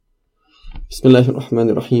بسم الله الرحمن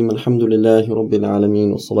الرحيم الحمد لله رب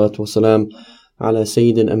العالمين والصلاة والسلام على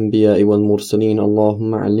سيد الأنبياء والمرسلين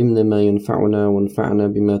اللهم علمنا ما ينفعنا وانفعنا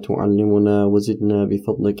بما تعلمنا وزدنا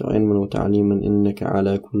بفضلك علما وتعليما إنك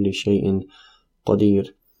على كل شيء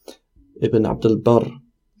قدير. Ibn Abd al-Barr,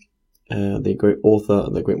 the great author,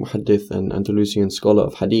 the great muhaddith and Andalusian scholar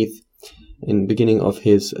of hadith, in the beginning of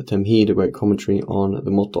his Tamheed, a great commentary on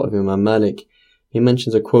the Muwatta of Imam Malik, he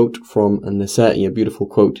mentions a quote from An-Nasa'i, a beautiful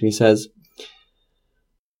quote, and he says,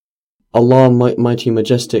 Allah mighty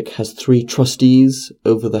majestic has three trustees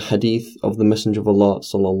over the hadith of the Messenger of Allah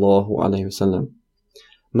sallallahu alayhi wasallam: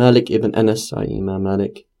 Malik ibn Anas, i.e. Imam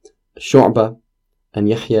Malik, Shu'bah, and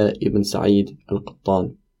Yahya ibn Sa'id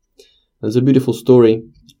al-Qattan. There's a beautiful story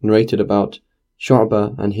narrated about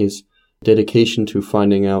Shu'bah and his dedication to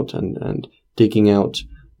finding out and digging out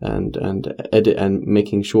and edit and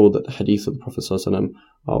making sure that the hadith of the Prophet sallallahu alayhi wasallam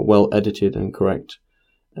are well edited and correct.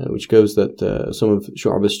 Which goes that some of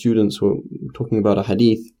Shu'bah's students were talking about a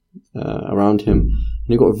hadith around him, and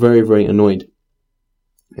he got very, very annoyed.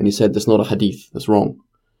 And he said, "That's not a hadith, that's wrong."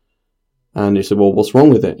 And he said, "Well, what's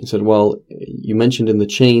wrong with it?" He said, "Well, you mentioned in the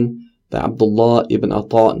chain that Abdullah ibn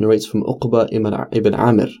Ata narrates from Uqba ibn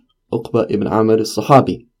Amir. Uqba ibn Amir is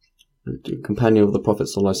Sahabi, the companion of the Prophet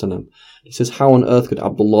ﷺ. He says, how on earth could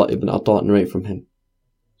Abdullah ibn Ata narrate from him?"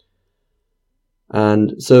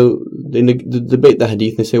 And so they debate the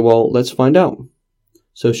hadith and they say, well, let's find out.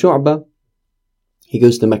 So Shu'bah, he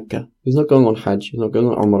goes to Mecca. He's not going on Hajj, he's not going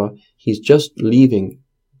on Umrah. He's just leaving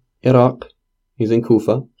Iraq. He's in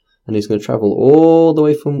Kufa, and he's going to travel all the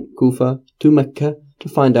way from Kufa to Mecca to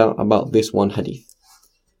find out about this one hadith.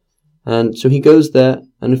 And so he goes there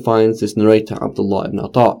and he finds this narrator, Abdullah ibn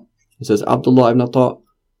Ata. He says, "Abdullah ibn Ata,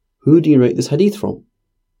 who do you narrate this hadith from?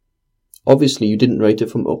 Obviously, you didn't rate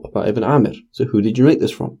it from Uqba ibn Amir, so who did you rate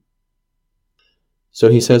this from?" So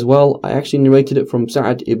he says, "Well, I actually narrated it from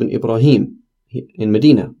Sa'ad ibn Ibrahim in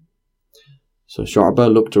Medina." So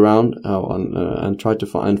Shu'bah looked around and tried to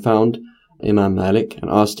found Imam Malik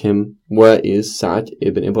and asked him, "Where is Sa'ad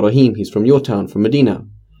ibn Ibrahim? He's from your town, from Medina."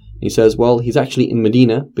 He says, "Well, he's actually in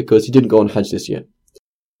Medina because he didn't go on Hajj this year."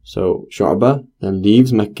 So Shu'bah then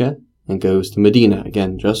leaves Mecca and goes to Medina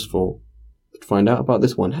again, just to find out about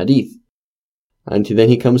this one hadith. And then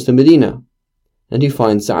he comes to Medina and he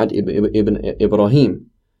finds Sa'ad ibn Ibrahim.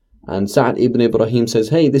 And Sa'ad ibn Ibrahim says,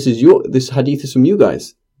 "Hey, this hadith is from you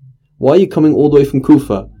guys. Why are you coming all the way from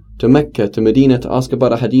Kufa to Mecca to Medina to ask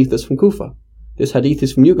about a hadith that's from Kufa? This hadith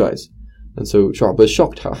is from you guys." And so Shu'bah is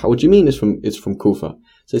shocked. How would you mean it's from Kufa?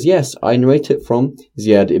 He says, "Yes, I narrate it from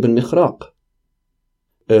Ziyad ibn Mikhraq,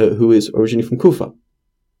 who is originally from Kufa."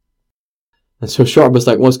 And so Shu'bah is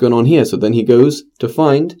like, what's going on here? So then he goes to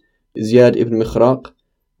find Ziyad ibn Mikhraq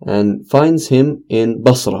and finds him in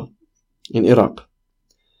Basra, in Iraq,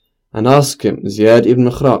 and asks him, "Ziyad ibn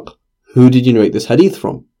Mikhraq, who did you narrate this hadith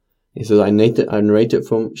from?" He says, I narrate it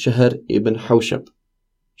from Shahr ibn Hawshab.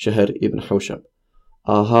 Shahr ibn Hawshab.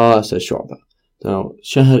 "Aha," says Shu'bah. Now,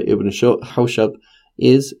 Shahr ibn Hawshab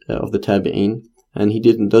is of the Tabi'een, and he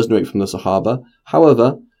does narrate from the Sahaba.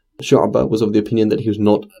 However, Shu'bah was of the opinion that he was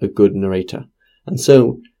not a good narrator. And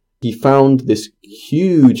so he found this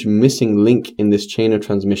huge missing link in this chain of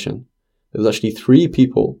transmission. There was actually three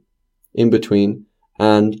people in between,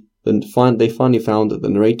 and then they finally found that the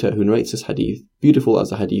narrator who narrates this hadith, beautiful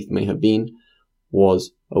as the hadith may have been,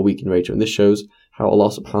 was a weak narrator. And this shows how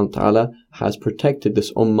Allah subhanahu wa ta'ala has protected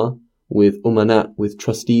this ummah with umanat, with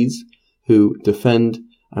trustees who defend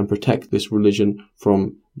and protect this religion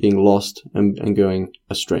from being lost and going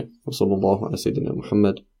astray. Wa sallallahu ala sayyidina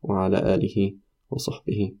Muhammad wa ala alihi wa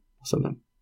sahbihi wa sallam.